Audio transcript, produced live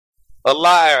a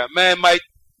liar. A man might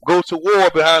go to war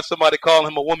behind somebody calling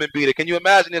him a woman beater. Can you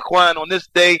imagine, Ikhwan, on this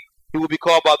day, he will be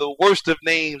called by the worst of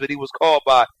names that he was called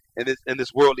by in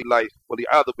this worldly life.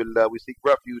 Wali'adhu billah, we seek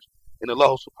refuge in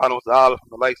Allah subhanahu wa ta'ala from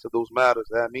the likes of those matters.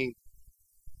 Ameen.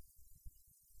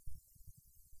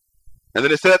 And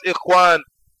then it says, Ikhwan,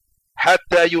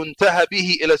 حتى ينتهى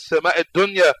به إلى السماء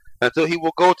الدنيا, until he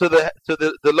will go to the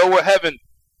lower heaven.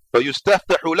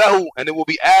 فيستفتح له, and it will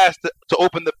be asked to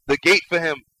open the gate for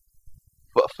him.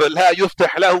 فلا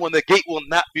يفتح له, and the gate will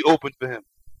not be open for him.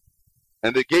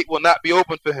 And the gate will not be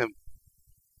open for him.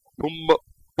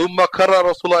 ثم قرر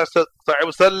رسول الله صلى الله عليه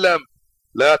وسلم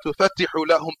لا تفتح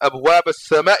لهم أبواب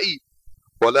السماء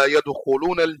ولا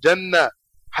يدخلون الجنة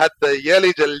حتى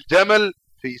يلج الجمل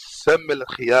في سم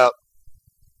الخياط.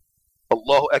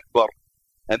 Allahu Akbar.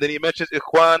 And then he mentions,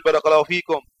 Ikhwan, barakallahu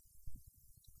feekum,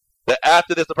 that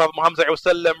after this the Prophet Muhammad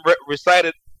ﷺ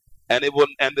recited, and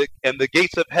the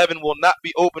gates of heaven will not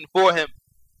be open for him,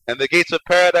 and the gates of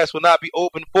paradise will not be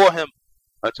open for him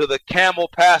until the camel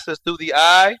passes through the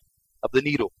eye of the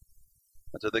needle.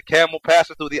 Until the camel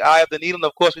passes through the eye of the needle. And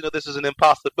of course we know this is an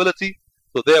impossibility,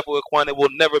 so therefore, Ikhwan, it will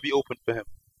never be open for him.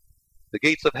 The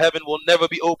gates of heaven will never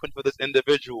be open for this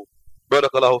individual.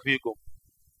 Barakallahu feekum.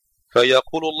 فَيَقُولُ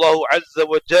اللَّهُ عَزَّ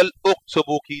وَجَلْ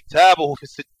اُكْتُبُوا كِتَابَهُ فِي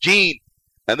السِّجِّينِ.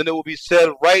 And then it will be said,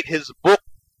 write his book,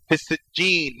 فِي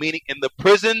السِّجِّينِ, meaning in the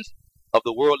prisons of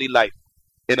the worldly life.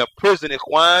 In a prison,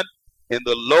 Ikhwan, in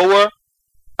the lower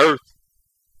earth.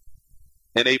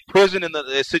 In a prison in the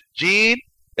Sijjeen,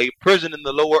 a prison in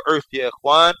the lower earth, ya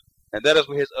Ikhwan. And that is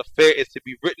where his affair is to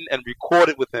be written and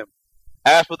recorded with him.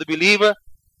 As for the believer,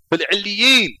 فِي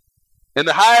الْعِلِّيِّينَ, in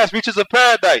the highest reaches of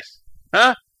paradise.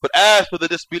 But as for the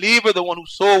disbeliever, the one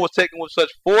whose soul was taken with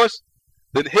such force,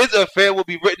 then his affair will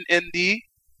be written in the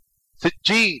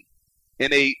Sijjeen,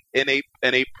 in a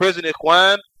prison,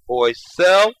 Ikhwan, or a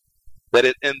cell that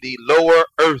is in the lower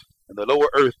earth, in the lower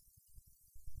earth.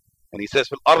 And he says,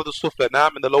 فِي الْأَرْضِ السُّفْلَى,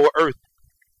 naam, in the lower earth.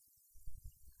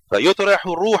 فَيُطْرَحُ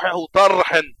رُوحَهُ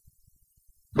طَرْحًا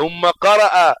ثُمَّ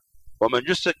قَرَأَ وَمَنْ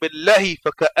يُشْرِكْ بِاللَّهِ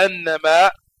فَكَأَنَّمَا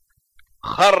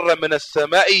خَرَّ مِنَ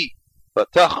السَّمَاءِ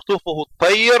فتخطفه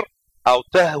الطير أو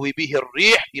تهوي به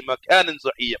الريح في مكان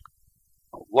زحيق.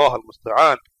 Allah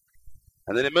al-Musta'an.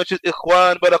 And then he mentions,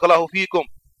 Ikhwan, barakallahu feekum.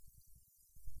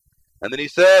 And then he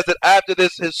says that after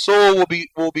this his soul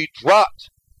will be dropped.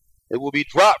 It will be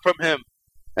dropped from him.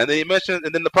 And then he mentions,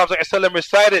 and then the Prophet ﷺ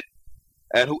recited,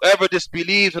 and whoever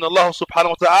disbelieves in Allah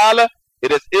subhanahu wa ta'ala,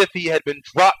 it is if he had been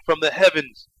dropped from the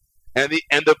heavens, and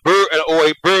the bird, or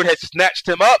a bird had snatched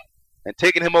him up and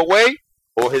taken him away,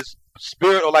 or his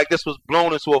spirit, or like this, was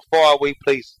blown into a faraway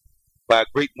place by a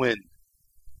great wind.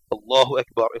 Allahu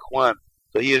Akbar, Ikhwan.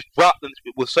 So he is dropped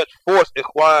with such force,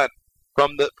 Ikhwan,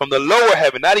 from the lower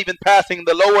heaven, not even passing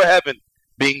the lower heaven,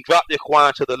 being dropped,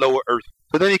 Ikhwan, to the lower earth.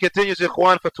 So then he continues,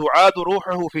 Ikhwan, فَتُعَادُ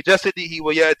رُوحُهُ فِي جَسَدِهِ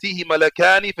وَيَأْتِيهِ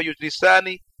مَلَكَانِ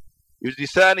فَيُجْلِسَانِ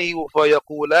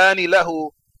فَيَقُولَانِ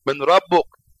لَهُ مَنْ رَبُّكَ.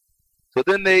 So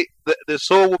then the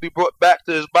soul will be brought back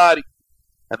to his body.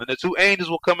 And then the two angels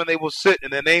will come and they will sit,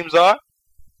 and their names are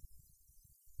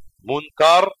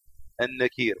Munkar and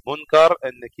Nakir. Munkar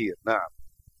and Nakir. Naam.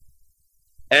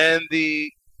 And the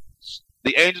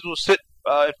angels will sit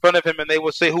in front of him and they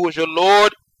will say, who is your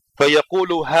Lord?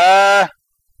 فَيَقُولُ هَا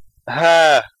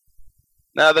هَا.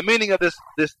 Now the meaning of this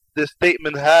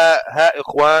statement, ha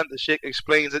ikhwan, the Sheikh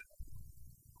explains it.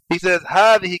 He says,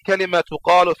 هذه كلمة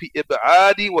تقال في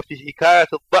إبعاد وفي حكاية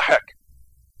الضحك.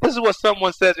 This is what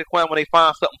someone says, Ikhwan, when they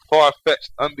find something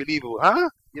far-fetched, unbelievable. Huh?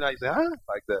 You know, you say, huh?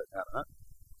 Like that. Huh?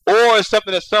 Or it's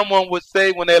something that someone would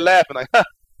say when they're laughing, like, huh?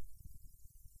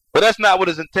 But that's not what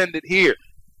is intended here.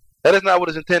 That is not what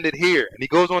is intended here. And he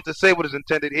goes on to say what is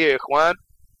intended here, Ikhwan.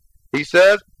 He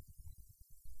says,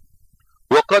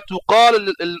 وَقَدْ تُقَالَ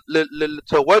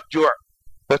لِلْتَوَجُّعِ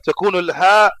فتكون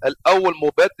الهاء الأول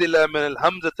مبدلة من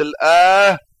الهمزة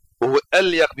الآه وهو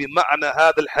أليق بمعنى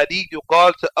هذا الحديث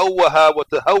يقال تأوها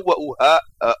وتهوأها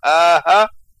آها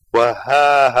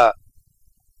وهاها.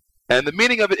 And the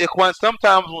meaning of it, Ikhwan,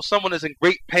 sometimes when someone is in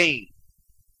great pain,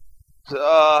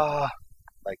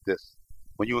 like this,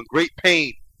 when you're in great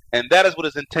pain, and that is what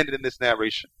is intended in this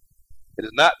narration. It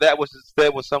is not that which is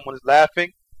said when someone is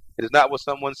laughing. It is not what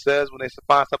someone says when they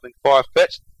find something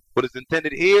far-fetched. What is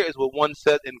intended here is what one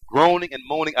says in groaning and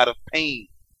moaning out of pain.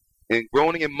 In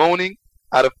groaning and moaning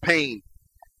out of pain.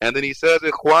 And then he says,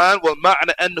 Ikhwan,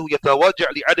 وَالْمَعْنَ أَنَّهُ يَتَوَجَّعْ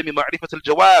لِعَدَمِ مَعْرِفَةِ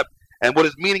الْجَوَابِ. And what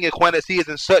is meaning, Ikhwan, is he is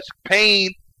in such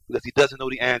pain because he doesn't know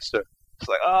the answer. It's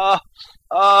like,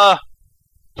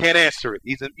 can't answer it.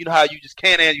 He's in, you know how you just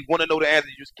can't answer, you want to know the answer,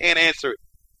 you just can't answer it.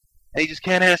 And he just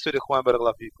can't answer it, Ikhwan,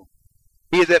 barakallahu feekum.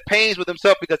 He is at pains with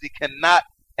himself because he cannot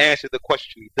answer the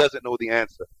question. He doesn't know the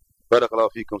answer. Barakallahu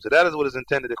feekum. So that is what is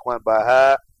intended, ikhwan,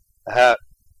 by ha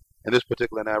in this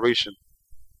particular narration.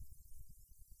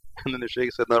 And then the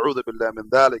Shaykh said, Na'udhu billah min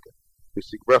dhalika. We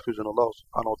seek refuge in Allah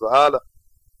subhanahu wa ta'ala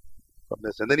from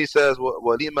this. And then he says,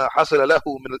 وَلِمَا حَصَلَ لَهُ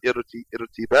مِنَ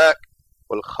الْإِرْتِبَاكِ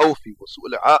وَالْخَوْفِ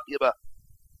وَسُؤْلِ الْعَاقِبَةِ.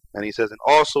 And he says, and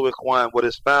also, ikhwan, what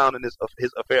is found in his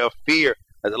affair of fear,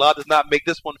 as Allah does not make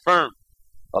this one firm.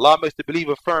 Allah makes the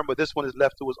believer firm, but this one is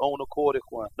left to his own accord,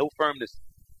 ikhwan. No firmness.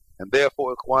 And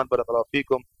therefore, ikhwan, barakallahu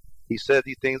feekum, he says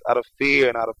these things out of fear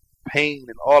and out of pain,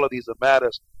 and all of these are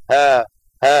matters.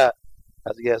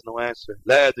 As he has no answer.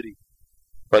 La adri.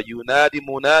 فَيُنَادِ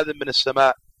مُنَادٍ مِنَ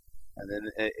السَّمَاءِ. And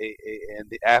then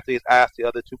after he's asked the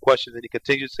other two questions, and he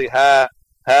continues to say, ha.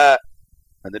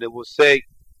 And then it will say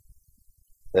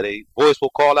that a voice will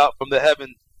call out from the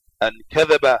heavens, and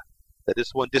كَذَبَ, that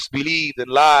this one disbelieved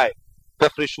and lied.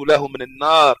 تَفْرِشُ لَهُ مِنَ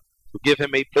النَّارِ, to give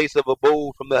him a place of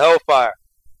abode from the hellfire.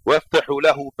 وَافْتَحُ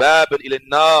لَهُ بَابًا إِلَى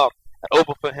النَّارِ, and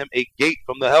open for him a gate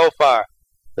from the hellfire.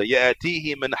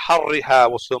 فَيَأْتِيهِ مِنْ حَرِّهَا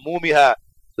وَسَمُومِهَا,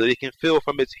 so that he can feel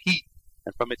from its heat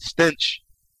and from its stench.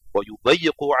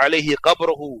 وَيُضَيِّقُ عَلَيْهِ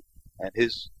قَبْرُهُ, and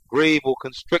his grave will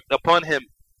constrict upon him.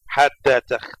 حَتَّى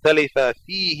تَخْتَلِفَ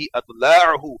فِيهِ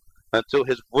أَضْلَاعُهُ, until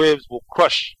his ribs will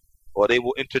crush, or they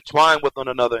will intertwine with one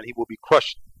another, and he will be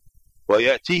crushed.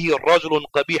 وَيَأْتِيهِ رَجُلٌ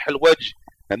قَبِيحَ الْوَجْهِ,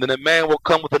 and then a man will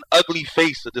come with an ugly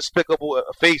face, a despicable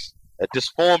face, a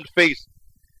disformed face,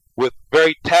 with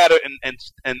very tattered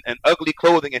and ugly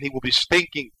clothing, and he will be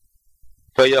stinking.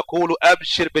 فَيَقُولُ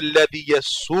أَبْشِرْ بِالَّذِي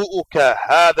يَسُوءُكَ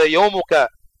هَذَا يَوْمُكَ,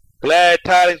 glad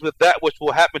tidings with that which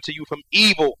will happen to you from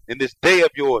evil in this day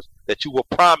of yours that you were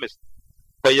promised.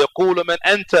 فَيَقُولُ مَنْ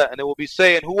أَنْتَ, and it will be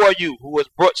saying, who are you who has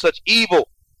brought such evil?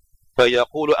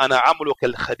 فَيَقُولُ أَنَا عَمْلُكَ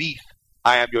الْخَبِيثِ,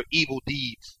 I am your evil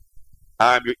deeds.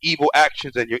 I am your evil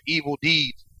actions and your evil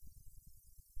deeds.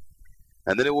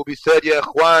 And then it will be said, Ya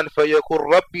Ikhwan, فَيَقُلْ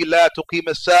رَبِّي لَا تُقِيمَ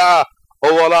السَّاعَةِ,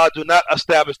 O Allah, do not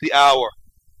establish the hour.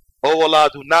 O Allah,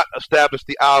 do not establish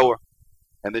the hour.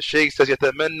 And the Shaykh says,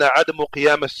 يَتَمَنَّ عَدْمُ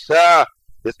قِيَامَ السَّاعَةِ,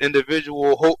 this individual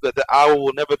will hope that the hour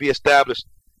will never be established.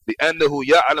 لِأَنَّهُ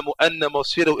يَعْلَمُ أَنَّ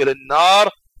مَصِيرُهُ إِلَى النَّارِ,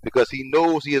 because he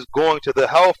knows he is going to the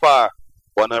hellfire.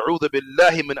 وَنَعُوذُ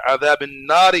بِاللَّهِ مِنْ عَذَابِ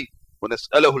النَّارِ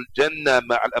وَنَسْأَلَهُ الْجَنَّةَ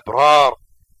مَعَ الْأَبْرَارِ.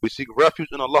 We seek refuge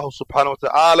in Allah subhanahu wa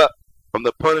ta'ala from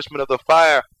the punishment of the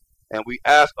fire, and we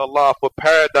ask Allah for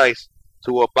paradise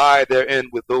to abide therein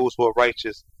with those who are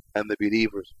righteous and the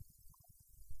believers.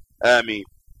 Ameen.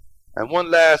 And one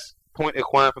last point,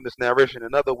 ikhwan, from this narration,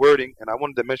 another wording, and I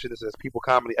wanted to mention this as people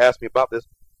commonly ask me about this,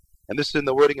 and this is in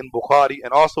the wording in Bukhari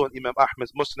and also in Imam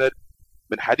Ahmad's Musnad,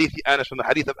 min hadith Anas, from the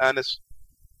hadith of Anas,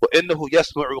 وَإِنَّهُ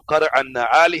يَسْمَعُ الْقَرَعَ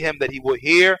عَنْ, that he will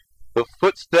hear the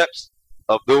footsteps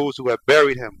of those who have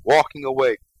buried him walking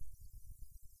away.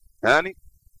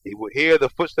 He will hear the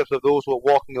footsteps of those who are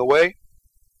walking away.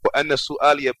 وأن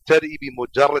السؤال يبتدئ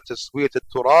بمجرد تسوية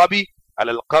التراب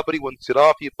على القبر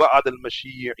وانصراف بعض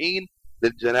المشيعين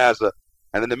للجنازة.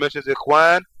 And then it mentions,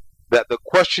 ikhwan, that the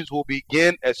questions will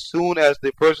begin as soon as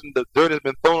the dirt has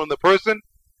been thrown on the person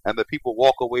and the people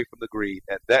walk away from the grave.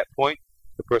 At that point,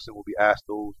 the person will be asked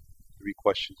those 3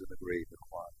 questions in the grave,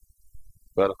 ikhwan.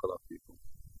 Barakallahu feekum.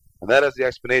 And that is the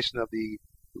explanation of the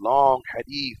long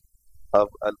hadith of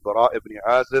Al-Bara ibn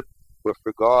Azib with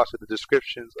regards to the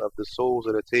descriptions of the souls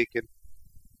that are taken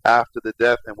after the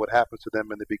death and what happens to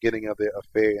them in the beginning of their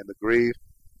affair in the grave.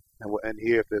 And we'll end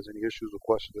here. If there's any issues or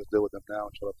questions, let's deal with them now,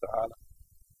 inshallah ta'ala.